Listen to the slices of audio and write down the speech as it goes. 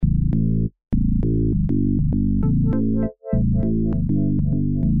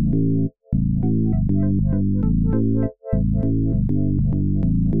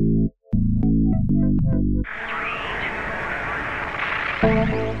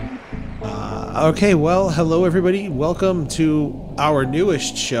Okay, well, hello everybody. Welcome to our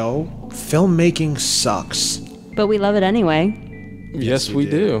newest show, Filmmaking Sucks. But we love it anyway. Yes, we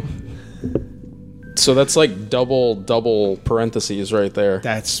do. So that's like double parentheses right there.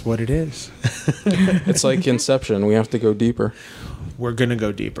 That's what it is. It's like Inception. We have to go deeper. We're going to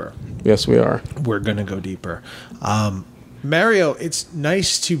go deeper. Yes, we are. We're going to go deeper. Mario, it's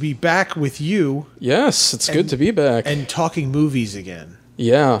nice to be back with you. Yes, it's good to be back. And talking movies again.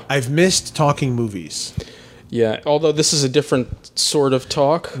 Yeah. I've missed talking movies. Yeah, although this is a different sort of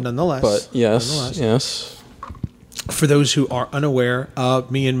talk. Nonetheless. But yes. For those who are unaware,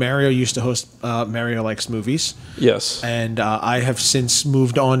 me and Mario used to host Mario Likes Movies. Yes. And I have since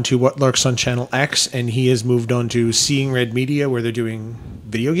moved on to What Lurks on Channel X, and he has moved on to Seeing Red Media, where they're doing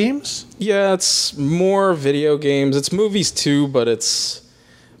video games? Yeah, it's more video games. It's movies too, but it's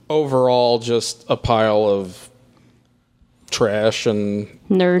overall just a pile of trash and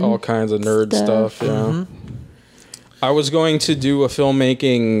all kinds of nerd stuff. Yeah. Mm-hmm. I was going to do a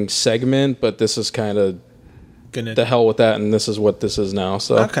filmmaking segment, but this is kind of the hell with that, and this is what this is now.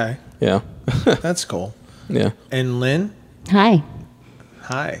 So okay, yeah, that's cool. Yeah. And Lynn, hi.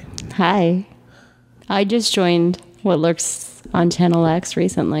 I just joined What Lurks on Channel X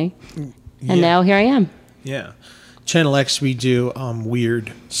recently, and now here I am. Yeah, Channel X. We do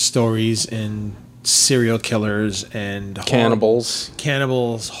weird stories and serial killers and cannibals,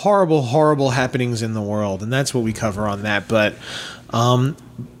 horrible happenings in the world, and that's what we cover on that. But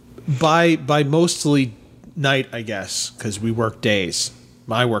by mostly night, I guess, because we work days.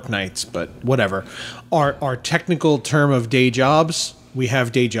 I work nights, but whatever. Our technical term of day jobs, we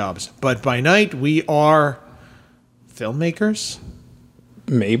have day jobs, but by night we are filmmakers,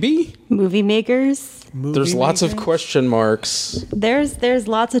 movie makers. There's lots of question marks. There's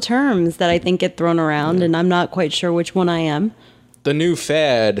lots of terms that I think get thrown around, and I'm not quite sure which one I am. The new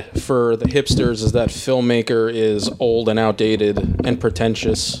fad for the hipsters is that filmmaker is old and outdated and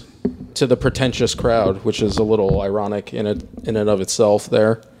pretentious to the pretentious crowd, which is a little ironic in and of itself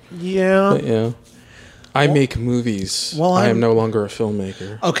there. Yeah. But yeah. I make movies. Well, I am no longer a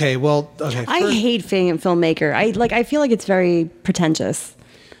filmmaker. Okay, I hate being a filmmaker. I feel like it's very pretentious.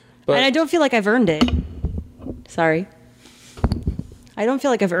 But, and I don't feel like I've earned it. Sorry. I don't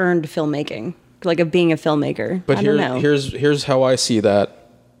feel like I've earned filmmaking, like of being a filmmaker. But I don't know. here's how I see that.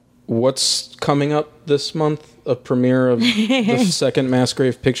 What's coming up this month? A premiere of the second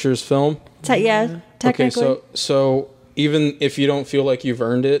Massgrave Pictures film? Technically. Okay, so even if you don't feel like you've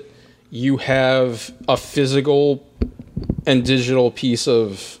earned it, you have a physical and digital piece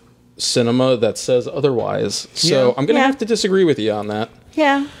of cinema that says otherwise. So I'm going to have to disagree with you on that.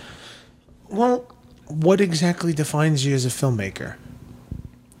 Yeah. Well, what exactly defines you as a filmmaker?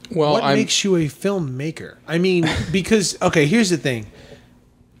 Well, what makes you a filmmaker? I mean, because, okay, here's the thing.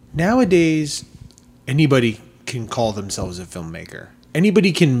 Nowadays, anybody can call themselves a filmmaker.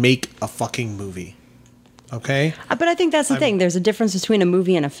 Anybody can make a fucking movie. Okay? But I think that's the thing. There's a difference between a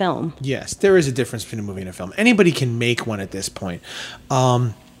movie and a film. Yes, there is a difference between a movie and a film. Anybody can make one at this point.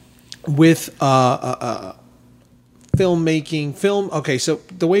 With filmmaking, okay, so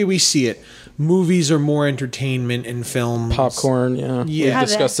the way we see it, movies are more entertainment and film popcorn. Yeah. We've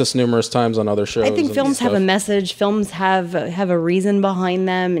discussed this numerous times on other shows. I think films have a message. Films have a reason behind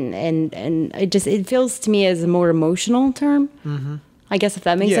them, and it feels to me as a more emotional term. Mm-hmm. I guess if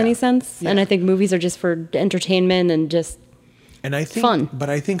that makes any sense. Yeah. And I think movies are just for entertainment and just fun. But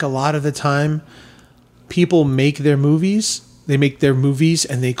I think a lot of the time, people make their movies. They make their movies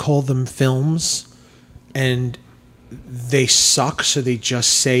and they call them films, and they suck. So they just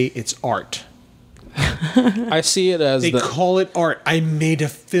say it's art. I see it as they call it art. I made a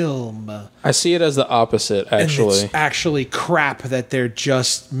film. I see it as the opposite, actually. And it's actually crap that they're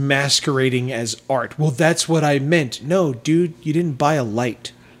just masquerading as art. Well, that's what I meant. No, dude, you didn't buy a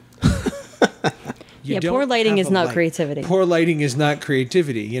light. Poor lighting is not creativity. Poor lighting is not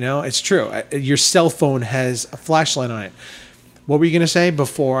creativity. You know, it's true. Your cell phone has a flashlight on it. What were you going to say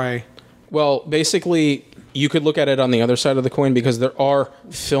before I... Well, basically, you could look at it on the other side of the coin, because there are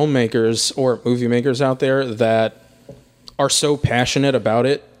filmmakers or movie makers out there that are so passionate about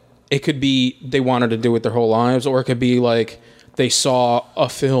it. It could be they wanted to do it their whole lives, or it could be like they saw a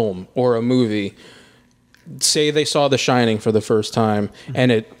film or a movie. Say they saw The Shining for the first time,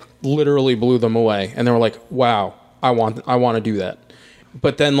 and it literally blew them away, and they were like, "Wow, I want to do that."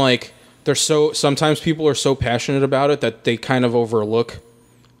 But then, like, sometimes people are so passionate about it that they kind of overlook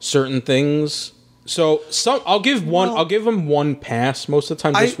certain things. So I'll give them one pass most of the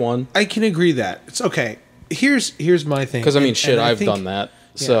time, just one. I can agree that it's okay. Here's my thing. Because I mean, I've done that.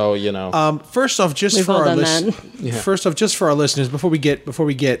 So First off, just We've for all our done listeners, that. first off, just for our listeners, before we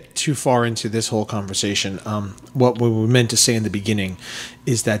get too far into this whole conversation, what we meant to say in the beginning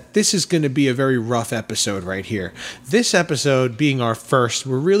is that this is going to be a very rough episode right here. This episode being our first,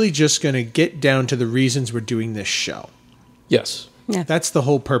 we're really just going to get down to the reasons we're doing this show. yes. Yeah. That's the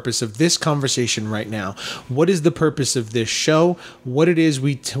whole purpose of this conversation right now. What is the purpose of this show? What it is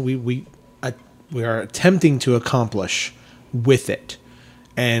we are attempting to accomplish with it,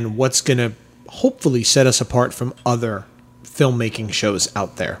 and what's going to hopefully set us apart from other filmmaking shows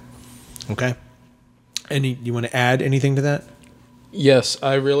out there. Okay? You want to add anything to that? Yes,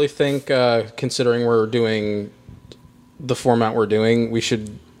 I really think, considering we're doing the format we're doing, we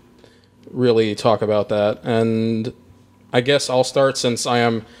should really talk about that. And I guess I'll start since I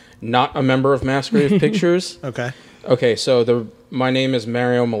am not a member of Massgrave Pictures. Okay. Okay, so my name is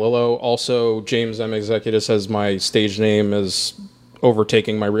Mario Melillo. Also, James M. Executus as my stage name is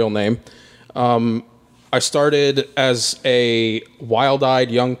overtaking my real name. I started as a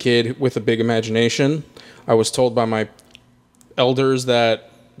wild-eyed young kid with a big imagination. I was told by my elders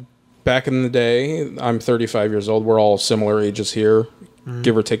that back in the day, I'm 35 years old, we're all similar ages here,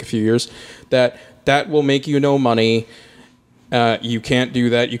 give or take a few years, that will make you no money. You can't do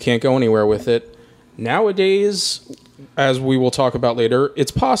that. You can't go anywhere with it. Nowadays, as we will talk about later,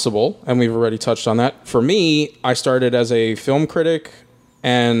 it's possible, and we've already touched on that. For me, I started as a film critic,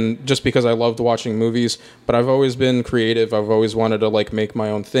 and just because I loved watching movies, but I've always been creative. I've always wanted to make my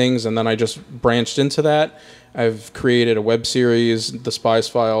own things, and then I just branched into that. I've created a web series, The Spies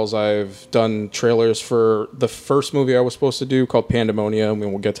Files. I've done trailers for the first movie I was supposed to do called Pandemonium,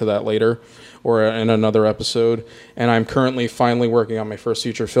 and we'll get to that later or in another episode. And I'm currently finally working on my first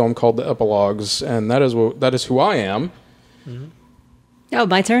feature film called The Epilogues, and that is who I am. Mm-hmm. Oh,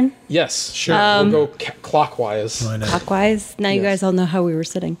 my turn? Yes. Sure. We'll go clockwise. Why not? Clockwise? Now you guys all know how we were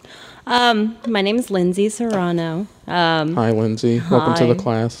sitting. My name is Lindsay Serrano. Hi, Lindsay. Welcome to the Hi.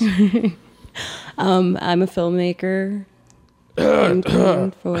 class. I'm a filmmaker.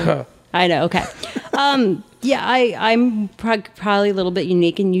 I know, okay. I'm probably a little bit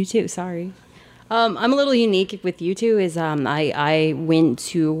unique in you too, sorry. I'm a little unique with you two is I went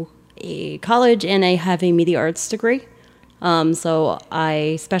to a college and I have a media arts degree. So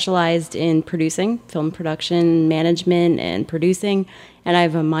I specialized in producing, film production, management, and producing, and I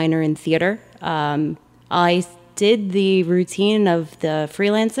have a minor in theater. I did the routine of the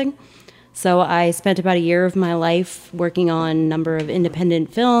freelancing. So I spent about a year of my life working on a number of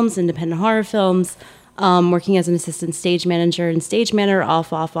independent films, independent horror films, working as an assistant stage manager and stage manager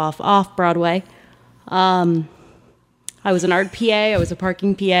off Broadway. I was an art PA, I was a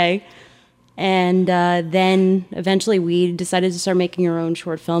parking PA. And then eventually we decided to start making our own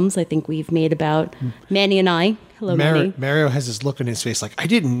short films. I think we've made about Manny and I. Hello, Manny. Mario has this look in his face like, I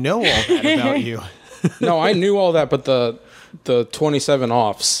didn't know all that about you. No, I knew all that, but the 27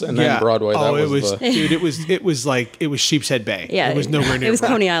 offs and then Broadway. Dude, it was Sheepshead Bay. Yeah, it was nowhere near. It was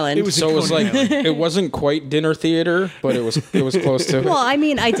Coney Island. It was So it was Coney like Island. it wasn't quite dinner theater, but it was close to it. Well, I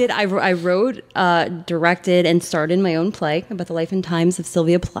mean, I wrote, directed, and starred in my own play about the life and times of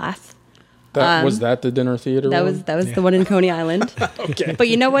Sylvia Plath. Was that the dinner theater? That one? was the one in Coney Island. Okay. But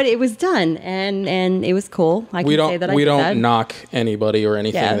you know what? It was done, and it was cool. I can say that I we did don't that. knock anybody or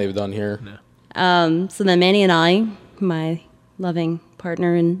anything Yeah. they've done here. So then Manny and I, my loving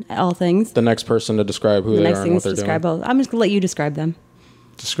partner in all things, The next person to describe who the they next are thing and is what to they're describe doing. both. I'm just gonna let you describe them.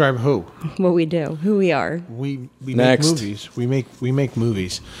 Describe who? What we do, who we are. We Next. make movies. We make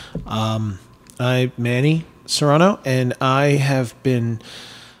movies. I'm Manny Serrano, and I have been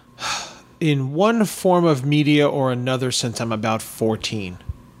in one form of media or another since I'm about 14.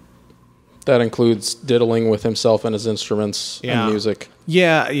 That includes diddling with himself and his instruments Yeah. and music.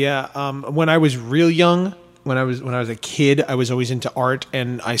 Yeah. When I was real young, when I was a kid, I was always into art,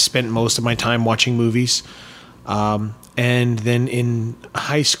 and I spent most of my time watching movies. And then in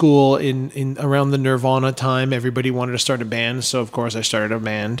high school, in around the Nirvana time, everybody wanted to start a band, so of course I started a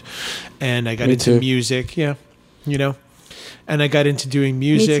band, and I got Me into too. music. Yeah, and I got into doing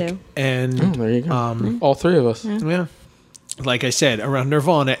music, too. and Oh, there you go. All three of us. yeah. Like I said, around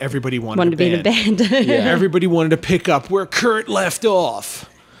Nirvana, everybody wanted to be in a band. Yeah. Everybody wanted to pick up where Kurt left off.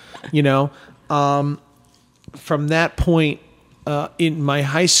 From that point, in my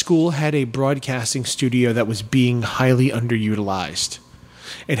high school had a broadcasting studio that was being highly underutilized.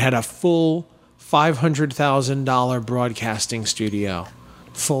 It had a full $500,000 broadcasting studio,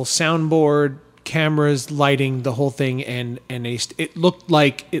 full soundboard, cameras, lighting, the whole thing, and it looked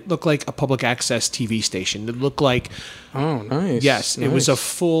like a public access TV station. It looked like Oh, nice. yes, it was a Nice.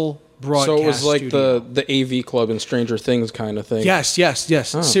 full broadcast So it was like studio. the AV Club and Stranger Things kind of thing. Yes.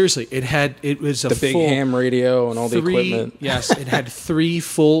 Seriously, it was a The big full ham radio and all the equipment. Yes, it had 3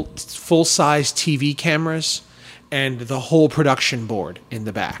 full-size TV cameras and the whole production board in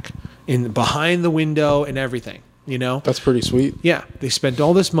the back, behind the window and everything. You know, That's pretty sweet. yeah, they spent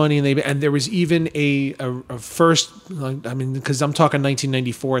all this money, and there was even a first. I mean, because I'm talking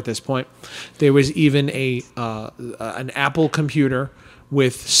 1994 at this point, there was even an Apple computer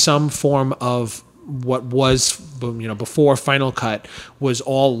with some form of what was, before Final Cut was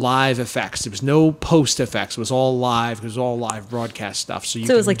all live effects. There was no post effects. It was all live. It was all live broadcast stuff. So it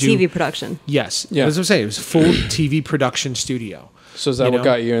was like TV production. Yes, Yeah. As I was saying, it was a full TV production studio. So is that what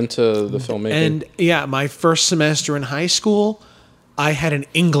got you into the filmmaking? And yeah, my first semester in high school, I had an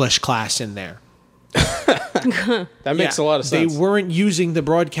English class in there. that makes a lot of sense. They weren't using the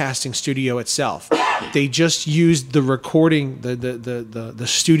broadcasting studio itself. They just used the recording, the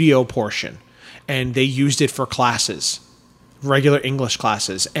studio portion, and they used it for classes, regular English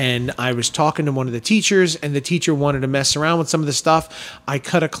classes. And I was talking to one of the teachers, and the teacher wanted to mess around with some of the stuff. I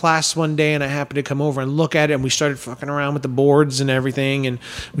cut a class one day, and I happened to come over and look at it, and we started fucking around with the boards and everything, and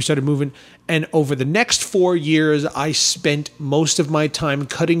we started moving. And over the next 4 years, I spent most of my time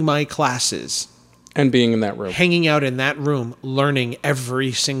cutting my classes, and being in that room. hanging out in that room, learning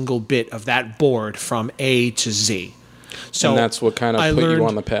every single bit of that board from A to Z. So And that's what kind of put you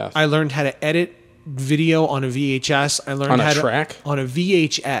on the path. I learned how to edit video on a VHS. I learned On a how track? on a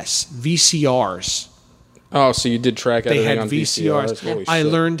VHS, VCRs. Oh, so you did track They editing had on VCRs. Holy I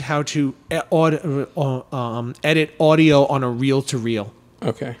shit. learned how to edit audio on a reel-to-reel.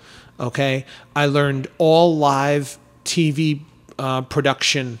 Okay. Okay, I learned all live TV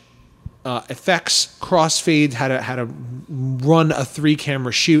production effects, crossfade, how to run a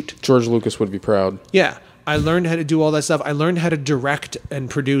 3-camera shoot. George Lucas would be proud. Yeah, I learned how to do all that stuff. I learned how to direct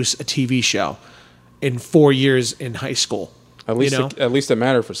and produce a TV show in 4 years in high school. At least, You know? at least it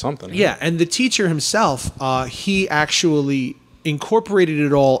mattered for something. Yeah, and the teacher himself, he actually incorporated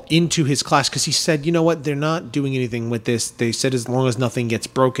it all into his class because he said, you know what, they're not doing anything with this. They said as long as nothing gets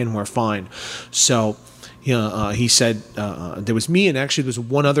broken, we're fine. So he said there was me, and actually there was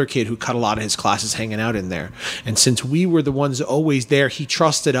one other kid who cut a lot of his classes hanging out in there. And since we were the ones always there, he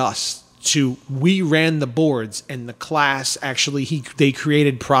trusted us. We ran the boards, and the class actually they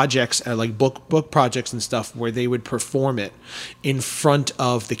created projects like book projects and stuff where they would perform it in front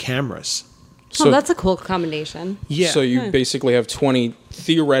of the cameras. So- that's a cool combination. Yeah. So you basically have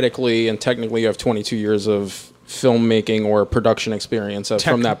theoretically and technically you have 22 years of filmmaking or production experience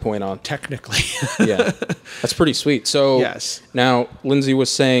from that point on. Technically. Yeah. That's pretty sweet. So Yes. now Lindsay was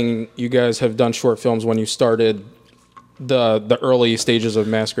saying you guys have done short films when you started the early stages of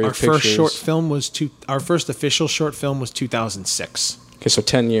Masquerade Our Pictures. first official short film was 2006. Okay, so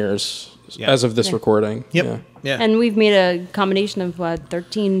 10 years Yeah. as of this recording. Yep. Yeah. Yeah. And we've made a combination of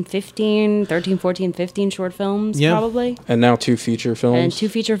 13, 14, 15 short films, Yeah. probably. And now 2 feature films. And 2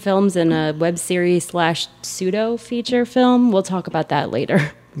 feature films and a web series / pseudo feature film. We'll talk about that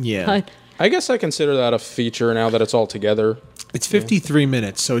later. Yeah. But I guess I consider that a feature now that it's all together. It's 53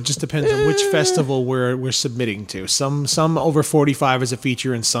 minutes, so it just depends on which festival we're submitting to. Some over 45 is a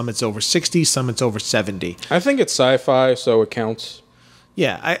feature, and some it's over 60, some it's over 70. I think it's sci-fi, so it counts.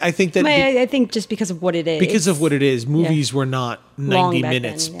 Yeah, I think that I think just because of what it is. because of what it is, movies were not 90 back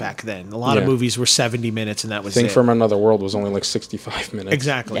minutes then, yeah. back then. A lot of Yeah. movies were 70 minutes, and that was Thing it. from Another World was only like 65 minutes.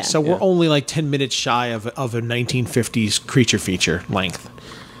 Exactly. Yeah. So we're only like 10 minutes shy of a 1950s creature feature length.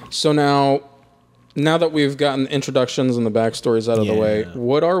 So now that we've gotten introductions and the backstories out of the way, Yeah.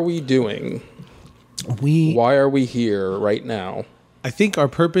 what are we doing? We Why are we here right now? I think our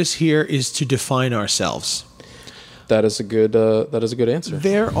purpose here is to define ourselves. That is a good answer.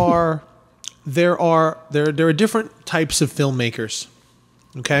 There are different types of filmmakers.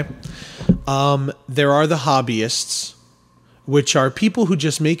 Okay, there are the hobbyists, which are people who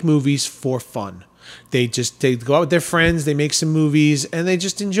just make movies for fun. They go out with their friends, they make some movies, and they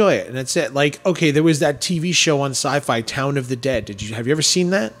just enjoy it, and that's it. Like, okay, there was that TV show on Sci-Fi, Town of the Dead. Have you ever seen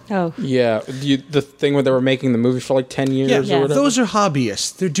that? Oh, Yeah, the thing where they were making the movie for like 10 years Yeah. or whatever. Those are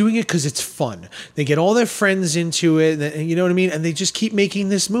hobbyists. They're doing it because it's fun. They get all their friends into it, and you know what I mean? And they just keep making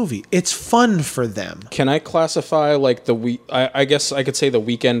this movie. It's fun for them. Can I classify like I guess I could say the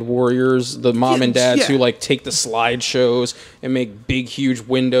weekend warriors, the mom and dads Yeah. who like take the slideshows and make big, huge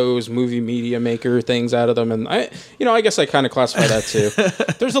Windows movie media maker things out of them, and I guess I kind of classify that too.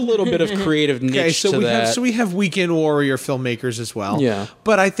 There's a little bit of creative niche Okay, so to that. we have weekend warrior filmmakers as well. Yeah.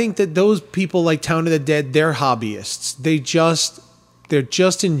 But I think that those people like Town of the Dead, they're hobbyists. They're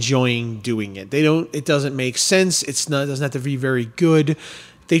just enjoying doing it. It doesn't make sense. It doesn't have to be very good.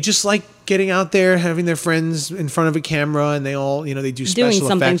 they just like getting out there, having their friends in front of a camera, and they all, they do special Doing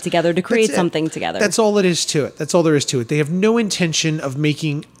something effects. together to create That's it. something together. That's all it is to it. That's all there is to it. They have no intention of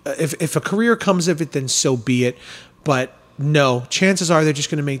making. If a career comes of it, then so be it. But no, chances are they're just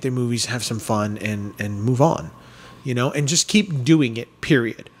going to make their movies, have some fun, and move on. And just keep doing it.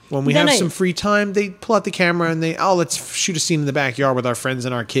 Period. When we Then have some free time, they pull out the camera and let's shoot a scene in the backyard with our friends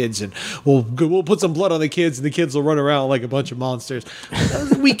and our kids, and we'll put some blood on the kids, and the kids will run around like a bunch of monsters.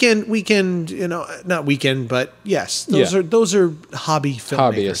 Weekend, not weekend, but yes, those are hobby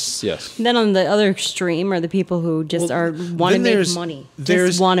filmmakers. Hobbyists, yes. Then on the other extreme are the people who just want to make money.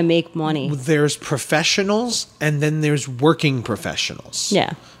 Just want to make money. There's professionals, and then there's working professionals.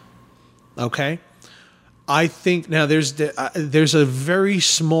 Yeah. Okay. I think now there's a very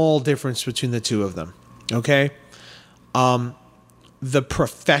small difference between the two of them. Okay. The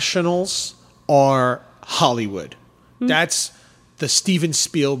professionals are Hollywood. That's the Steven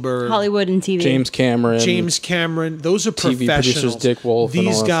Spielberg, Hollywood and TV. James Cameron. Those are TV professionals. producers, Dick Wolf. And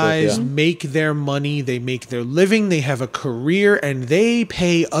These all that guys stuff, yeah. make their money. They make their living. They have a career, and they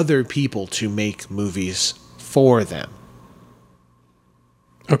pay other people to make movies for them.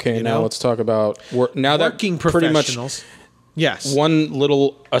 Okay, now let's talk about Working pretty much. professionals. Yes. One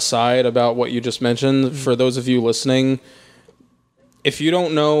little aside about what you just mentioned, for those of you listening, if you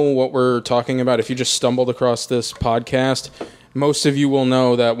don't know what we're talking about, if you just stumbled across this podcast, most of you will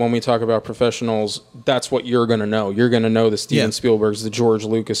know that when we talk about professionals, that's what you're going to know. You're going to know the Steven Spielbergs, the George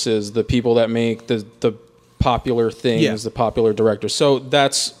Lucases, the people that make the popular things, the popular directors. So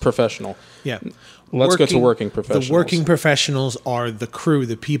that's professional. Yeah. Let's go to working professionals. The working professionals are the crew,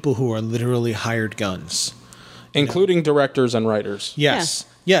 the people who are literally hired guns. Including directors and writers. Yes.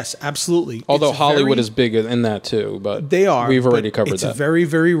 Yes, absolutely. Although It's Hollywood very- is big in that too, but They are. We've already but covered it's that. very,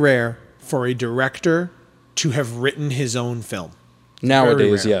 very rare for a director to have written his own film.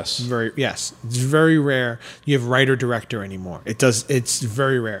 Nowadays, Very rare. yes. Yes. It's very rare you have writer director anymore. It's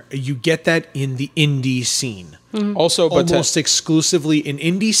very rare. You get that in the indie scene. Also, but Almost exclusively in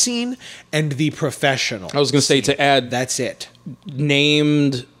indie scene and the professional. I was going to say, to add, That's it.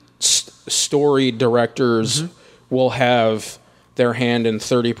 named story directors will have their hand in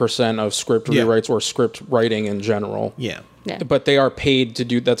 30% of script Yeah. rewrites or script writing in general. Yeah. Yeah. But they are paid to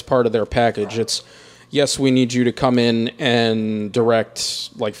do, that's part of their package. It's, yes, we need you to come in and direct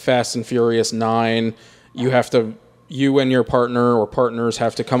like Fast and Furious 9. You and your partner or partners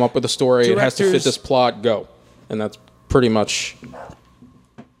have to come up with a story. It has to fit Directors- this plot, go. And that's pretty much.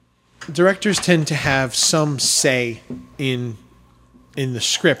 Directors tend to have some say in the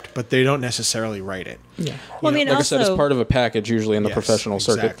script, but they don't necessarily write it. Yeah. Well, I mean, Like also, I said, it's part of a package usually in the professional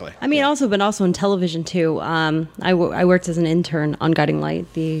circuit. Exactly. I mean, also in television too. I worked as an intern on Guiding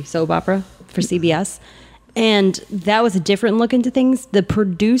Light, the soap opera for CBS, and that was a different look into things. The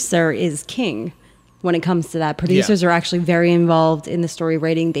producer is king when it comes to that. Producers are actually very involved in the story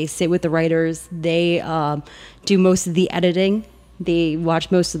writing. They sit with the writers. They do most of the editing. They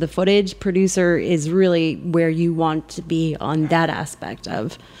watch most of the footage. Producer is really where you want to be on that aspect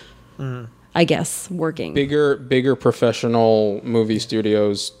of, I guess, working. Bigger professional movie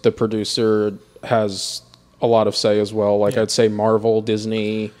studios, the producer has a lot of say as well. Like I'd say Marvel,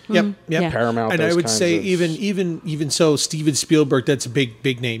 Disney, Yep. Yeah. Paramount. And I those would kinds say of- even so, Steven Spielberg, that's a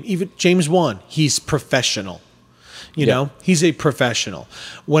big name. Even James Wan, he's professional. You Yeah. know, he's a professional.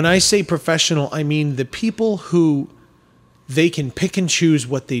 When I say professional, I mean the people who they can pick and choose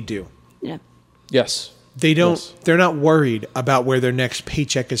what they do. Yeah. Yes. They don't. Yes. They're not worried about where their next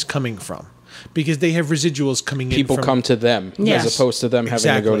paycheck is coming from, because they have residuals coming in. People from, come to them Yes. as opposed to them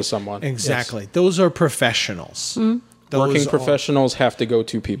having to go to someone. Exactly. Those are professionals. Those Working are- professionals have to go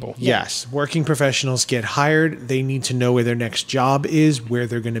to people. Yes, working professionals get hired. They need to know where their next job is, where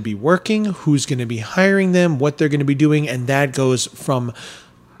they're going to be working, who's going to be hiring them, what they're going to be doing, and that goes from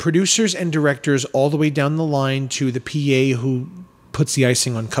producers and directors all the way down the line to the PA who puts the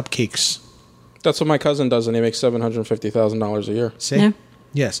icing on cupcakes. That's what my cousin does, and he makes $750,000 a year. See? Yeah.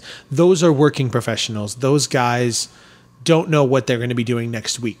 Yes, those are working professionals. Those guys don't know what they're going to be doing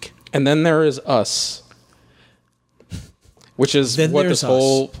next week. And then there is us, which is Then what there's this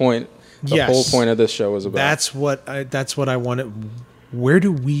whole point. The Yes. whole point of this show is about. That's what I wanted. Where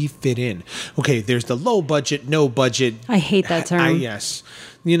do we fit in? Okay, there's the low budget, no budget. I hate that term. Yes,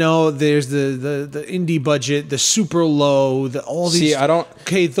 you know, there's the indie budget, the super low, all these. See, I don't-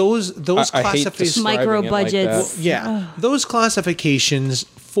 Okay, those I hate classifications. describing Micro it like budgets. that. Yeah, those classifications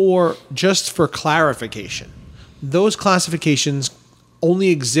for clarification. Those classifications only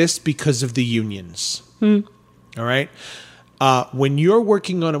exist because of the unions. All right. When you're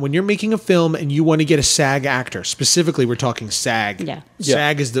working on it, when you're making a film and you want to get a SAG actor, specifically, we're talking SAG. Yeah.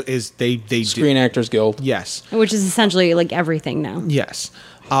 SAG is they Screen Actors Guild. Yes. Which is essentially like everything now. Yes.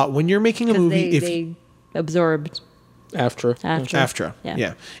 When you're making a Because movie, they absorbed After. AFTRA. Yeah.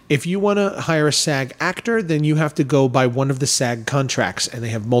 Yeah. If you want to hire a SAG actor, then you have to go by one of the SAG contracts, and they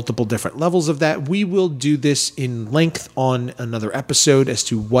have multiple different levels of that. We will do this in length on another episode as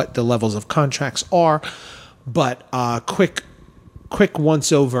to what the levels of contracts are. But quick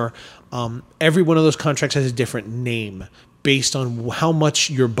once over, every one of those contracts has a different name based on how much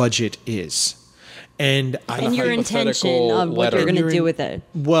your budget is. And your intention of what you're going to do with it.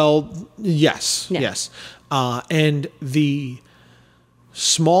 Well, yes, Yeah. yes. And the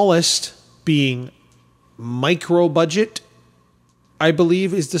smallest being micro budget, I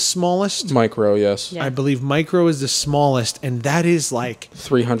believe, is the smallest. Micro, yes. Yeah. I believe micro is the smallest, and that is like,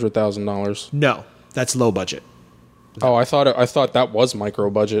 $300,000. no, that's low budget. Oh, I thought that was micro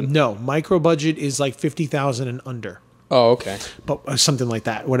budget. No, micro budget is like 50,000 and under, Oh, okay. but something like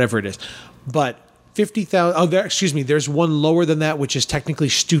that, whatever it is. But 50,000. Oh, excuse me. There's one lower than that, which is technically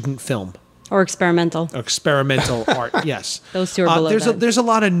student film, Or experimental. experimental art. Yes, Those two are below that. There's a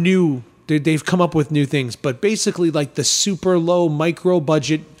lot of new. They've come up with new things, but basically, like the super low micro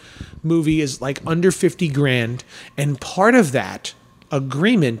budget movie is like under 50 grand, and part of that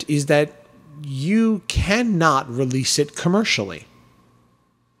agreement is that you cannot release it commercially.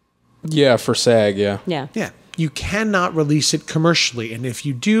 Yeah, for SAG, yeah. Yeah. Yeah. You cannot release it commercially. And if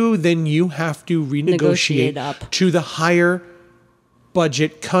you do, then you have to Negotiate renegotiate up. to the higher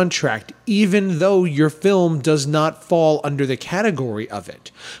budget contract, even though your film does not fall under the category of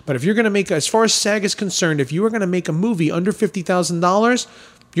it. But if you're going to make, as far as SAG is concerned, if you are going to make a movie under $50,000,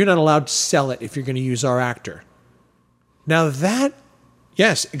 you're not allowed to sell it if you're going to use our actor. Now that,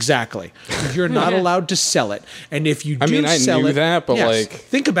 yes, exactly. You're not allowed to sell it. And if you do I sell knew it, that, but yes, like,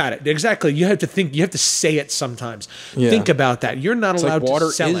 think about it. Exactly. You have to think, you have to say it sometimes. Yeah. Think about that. You're not it's allowed like water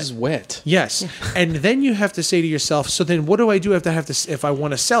to sell is it. wet. Yes. And then you have to say to yourself, so then what do I do if I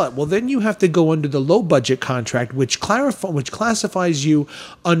want to sell it? Well, then you have to go under the low budget contract, which classifies you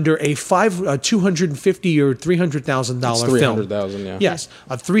under a $250,000 or $300,000 film. $300,000, yeah. Yes,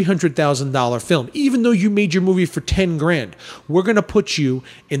 a $300,000 film. Even though you made your movie for 10 grand, we're going to put you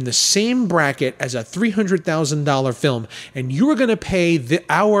in the same bracket as a $300,000 film, and you're going to pay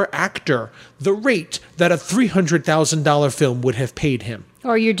our actor the rate that a $300,000 film would have paid him.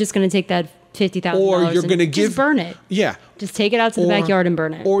 Or you're just going to take that $50,000 Or you're going to just burn it. Yeah. Just take it out to the backyard and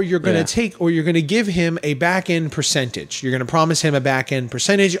burn it. Or you're going to Yeah. you're going to give him a back end percentage. You're going to promise him a back end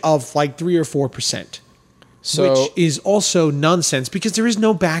percentage of like 3 or 4%. So, Which is also nonsense because there is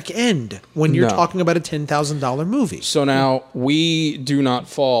no back end when you're No. talking about a $10,000 movie. So now we do not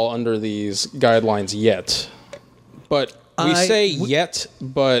fall under these guidelines yet. But we say yet,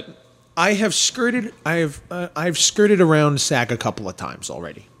 but I've skirted around SAG a couple of times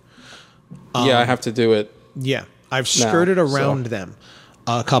already. yeah, I have to do it. Yeah, I've skirted around so. them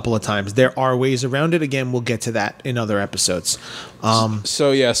a couple of times. There are ways around it. Again, we'll get to that in other episodes.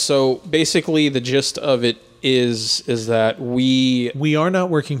 So basically the gist of it is that we We are not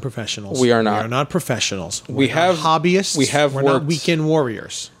working professionals. We are not. We are not professionals. We We're have- not hobbyists. we have We're not worked- weekend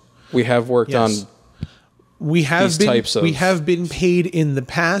warriors. worked Yes. on We have these been types of- we have been paid in the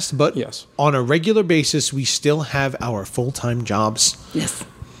past, but Yes. on a regular basis, we still have our full-time jobs, yes.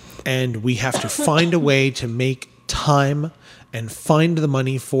 and we have to find a way to make time and find the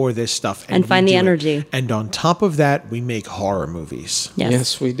money for this stuff And we find the do it. energy. And on top of that, we make horror movies, Yes.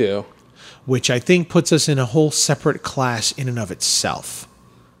 Yes, we do. which I think puts us in a whole separate class in and of itself.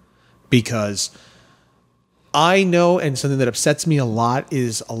 Because I know, and something that upsets me a lot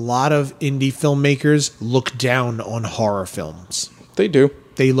is a lot of indie filmmakers look down on horror films. They do.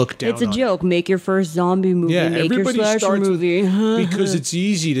 They look down. It's a on joke. Make your first zombie movie. Yeah, Make your everybody slasher starts movie. because it's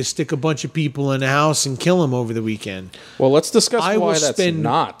easy to stick a bunch of people in a house and kill them over the weekend. Well, let's discuss I why will that's spend.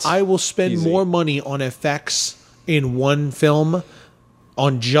 not. I will spend easy. more money on effects in one film,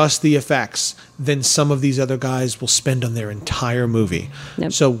 on just the effects, than some of these other guys will spend on their entire movie.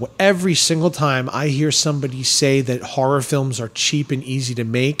 Yep. So every single time I hear somebody say that horror films are cheap and easy to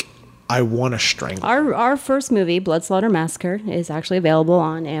make, I want to strangle. Our first movie, Blood Slaughter Massacre, is actually available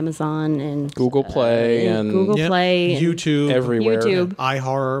on Amazon and Google Play and Google Yep. Play, and YouTube, everywhere. YouTube.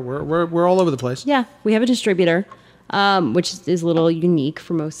 iHorror. We're all over the place. Yeah, we have a distributor, which is a little unique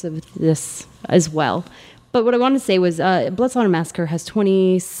for most of this as well. But what I wanted to say was Blood Slaughter Massacre has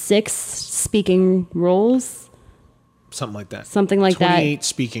 26 speaking roles something like that. Something like that. 28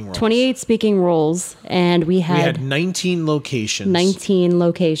 speaking roles. 28 speaking roles, and we We had, had 19 locations. 19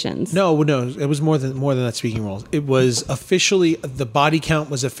 locations. No, it was more than that speaking roles. It was officially, the body count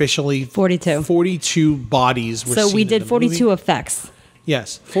was officially 42. 42 bodies were So seen we in did the 42 movie. effects.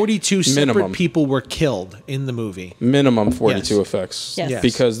 Yes, 42 separate Minimum. people were killed in the movie. Minimum 42 Yes. effects. Yes. Yes.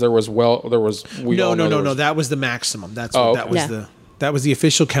 Because there was we all know there was- That was the maximum. That's Oh, what that okay. was Yeah. that was the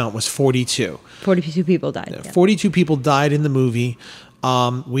official count was 42. 42 people died. Yeah. 42 people died in the movie.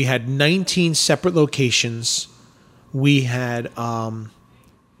 We had 19 separate locations. We had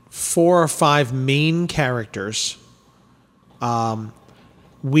 4 or 5 main characters.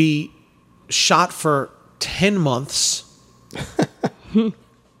 We shot for 10 months.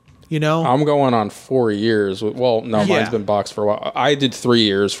 You know? I'm going on 4 years. Well, no, Yeah. mine's been boxed for a while. I did 3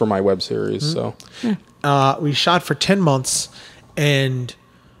 years for my web series, so We shot for 10 months, and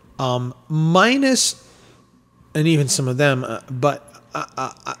minus, and even some of them, but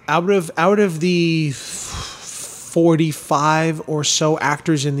out of the 45 or so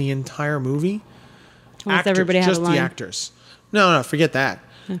actors in the entire movie, Almost everybody had a just line. the actors. No, forget that.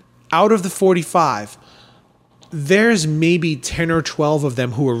 Out of the 45, there's maybe 10 or 12 of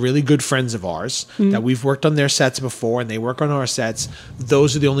them who are really good friends of ours that we've worked on their sets before, and they work on our sets.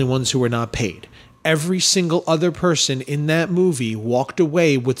 Those are the only ones who were not paid. Every single other person in that movie walked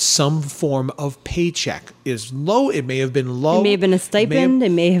away with some form of paycheck. Is low, it may have been low. It may have been a stipend.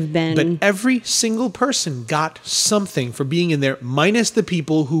 It may have But been. every single person got something for being in there, minus the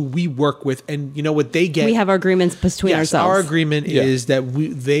people who we work with. And you know what they get? We have our agreements between Yes, ourselves. our agreement Yeah. is that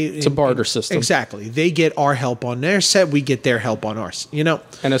it's a barter system. Exactly. They get our help on their set, we get their help on ours. You know?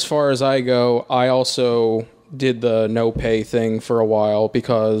 And as far as I go, I also did the no pay thing for a while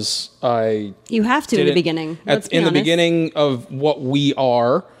because I You have to in the didn't- beginning. Let's be in the honest. beginning of what we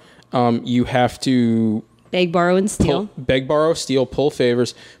are, you have to Beg, borrow, and steal. beg, borrow, steal, pull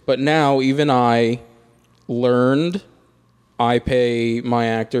favors. But now even I learned. I pay my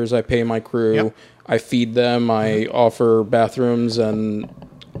actors. I pay my crew. Yep. I feed them. I offer bathrooms and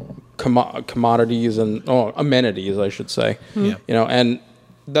commodities and amenities, I should say. Yeah. You know, and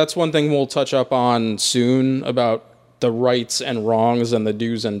that's one thing we'll touch up on soon about the rights and wrongs and the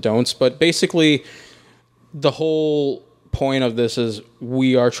do's and don'ts. But basically, the whole point of this is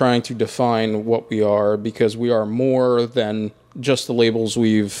we are trying to define what we are because we are more than just the labels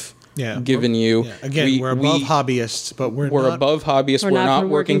we've given you. Yeah. Again, we're above hobbyists, but we're not, above hobbyists. We're not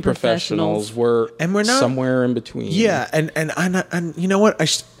working professionals. professionals. We're not somewhere in between. Yeah, and you know what?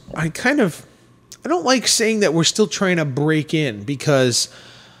 I don't like saying that we're still trying to break in because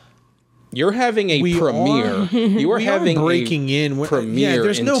You're having a premiere. You are we having breaking a in. premiere. Yeah,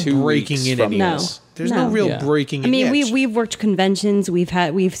 there's in no 2 breaking weeks in from anymore. this. There's no No. real Yeah. breaking I in. mean, yet. we've worked conventions. We've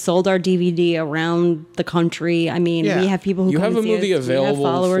sold our DVD around the country. I mean, Yeah. we have people who You come have a to see movie us. We have available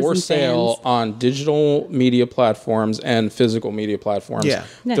followers for and sale fans. on digital media platforms and physical media platforms. Yeah.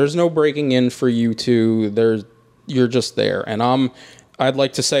 Yeah. There's no breaking in for you to. You're just there, and I'd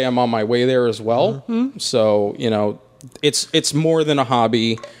like to say I'm on my way there as well. Mm-hmm. So it's more than a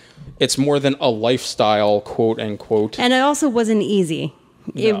hobby. It's more than a lifestyle, quote unquote. And it also wasn't easy.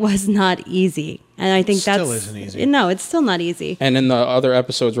 It No. was not easy. And I think Still that's isn't easy. No, it's still not easy. And in the other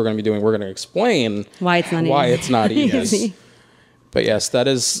episodes we're going to be doing, we're going to explain Why it's not why easy. it's not easy. But yes, that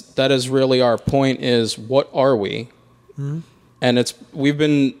is really our point: is what are we? And we've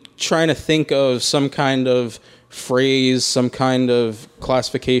been trying to think of some kind of phrase, some kind of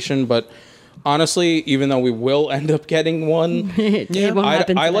classification, but honestly, even though we will end up getting one, It won't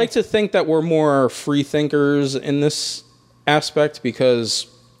happen I today. like to think that we're more free thinkers in this aspect because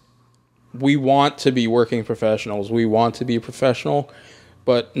we want to be working professionals. We want to be professional,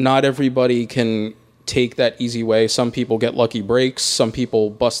 but not everybody can take that easy way. Some people get lucky breaks. Some people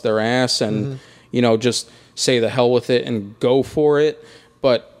bust their ass and, just say the hell with it and go for it.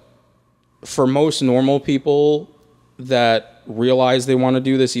 But for most normal people that realize they want to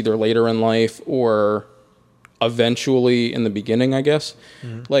do this either later in life or eventually in the beginning, I guess,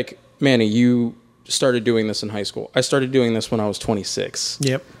 like Manny, you started doing this in high school. I started doing this when I was 26.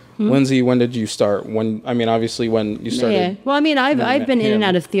 Yep. Lindsay, when did you start? Obviously when you started. Yeah. Well, I mean, I've been in and him.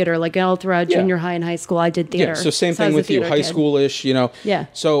 out of theater, like all throughout Yeah. junior high and high school. I did theater. Yeah, so same I thing was a with you, theater high kid. school-ish, Yeah.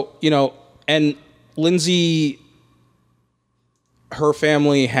 So, and Lindsay, her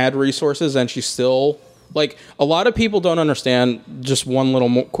family had resources and she still, like, a lot of people don't understand, just one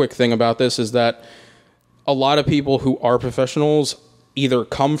little quick thing about this is that a lot of people who are professionals either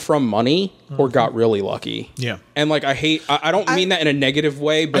come from money or got really lucky. Yeah. And like, I don't mean that in a negative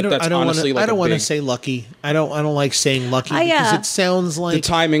way, but that's honestly like I don't want to big, say lucky. I don't like saying lucky Yeah. because it sounds the like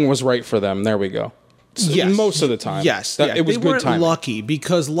timing was right for them. There we go. most of the time. Yes, It was they good weren't timing. lucky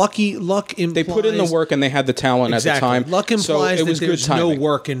because luck implies They put in the work and they had the talent at the time. Luck implies so it was that there's good no timing.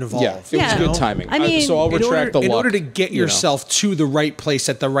 work involved. Yeah, it was Yeah. good timing. I mean, so I'll retract the luck. In order to get you know. yourself to the right place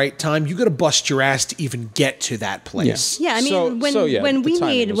at the right time, you got to bust your ass to even get to that place. Yeah, I mean, So- when so, yeah, when the we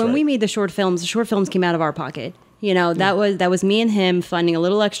timing made was when we right. made the short films came out of our pocket. You know, that was me and him finding a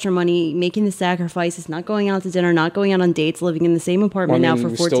little extra money, making the sacrifices, not going out to dinner, not going out on dates, living in the same apartment Well, I now mean, for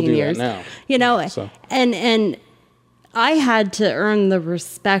we still 14 do that years. now. You know, So. and I had to earn the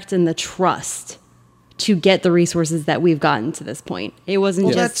respect and the trust to get the resources that we've gotten to this point. It wasn't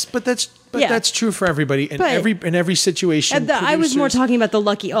Well, just but Yeah. that's true for everybody in But- every situation. I was more Producers- talking about the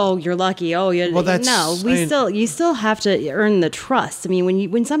lucky. Oh, you're lucky. Oh, you Well, that's- no. I mean- You still have to earn the trust. I mean,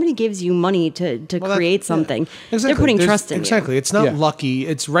 when somebody gives you money to Well, that- create yeah. something, Exactly. they're putting There's- trust in exactly. you. It's not Yeah. lucky.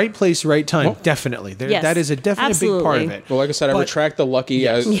 It's right place, right time. Well- Definitely. Yes, That is a definite big part of absolutely. it. Well, like I said, I But- retract the lucky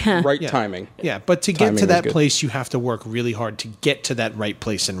as Yeah. right Yeah. timing. Yeah, but to get Timing to was that good. place, you have to work really hard to get to that right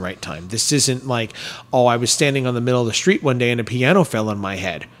place and right time. This isn't like, oh, I was standing on the middle of the street one day and a piano fell on my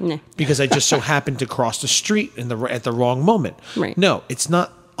head because I just so happened to cross the street at the wrong moment. Right. No, it's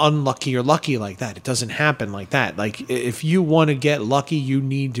not unlucky or lucky like that. It doesn't happen like that. Like if you want to get lucky, you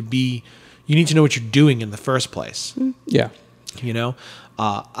need to know what you're doing in the first place. Yeah. You know,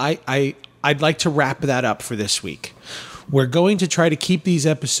 I'd like to wrap that up for this week. We're going to try to keep these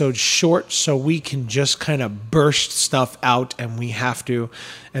episodes short so we can just kind of burst stuff out, and we have to.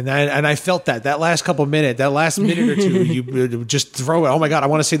 And I felt that last minute or two, you just throw it. Oh my God, I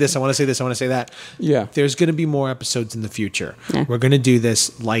want to say this. I want to say this. I want to say that. Yeah. There's going to be more episodes in the future. Yeah. We're going to do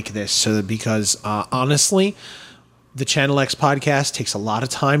this like this, so that because honestly, the Channel X podcast takes a lot of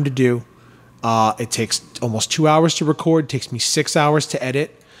time to do. It takes almost 2 hours to record. It takes me 6 hours to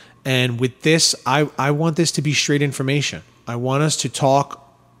edit. And with this, I want this to be straight information. I want us to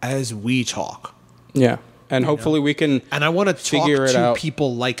talk as we talk. Yeah. And hopefully we can And I want to talk figure it to out.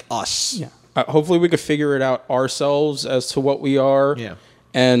 people like us. Yeah. Hopefully we could figure it out ourselves as to what we are. Yeah.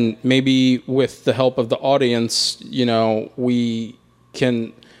 And maybe with the help of the audience, you know, we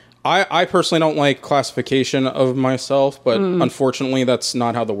can. I personally don't like classification of myself, but unfortunately that's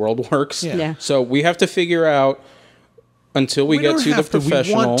not how the world works. Yeah. Yeah. So we have to figure out until we get don't to the have to.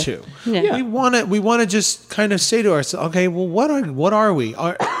 professional. We want to. Yeah. We want to just kind of say to ourselves, okay, well, what are we?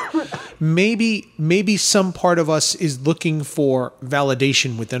 Maybe some part of us is looking for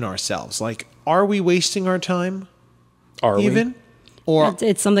validation within ourselves. Like, are we wasting our time? Are we? Even? Or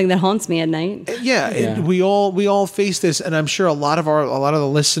It's something that haunts me at night. yeah, we all face this, and I'm sure a lot of the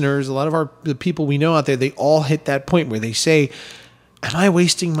listeners, the people we know out there, they all hit that point where they say, "Am I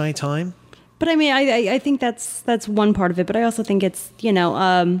wasting my time?" But I mean, I think that's one part of it. But I also think it's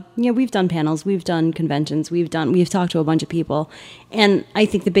we've done panels, we've done conventions, we've talked to a bunch of people, and I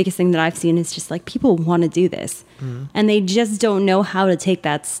think the biggest thing that I've seen is just like people want to do this, and they just don't know how to take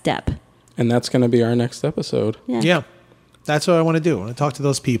that step. And that's going to be our next episode. Yeah, that's what I want to do. I want to talk to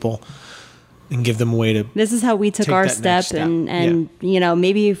those people and give them a way to. This is how we took Take our that next step, step. and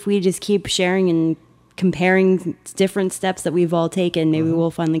maybe if we just keep sharing and comparing different steps that we've all taken, maybe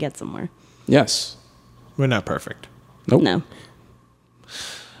we'll finally get somewhere. Yes. We're not perfect. Nope. No.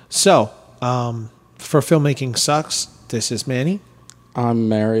 So, for Filmmaking Sucks, this is Manny. I'm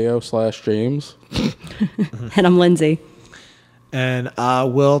Mario/James. And I'm Lindsay. And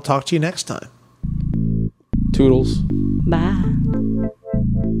we'll talk to you next time. Toodles. Bye.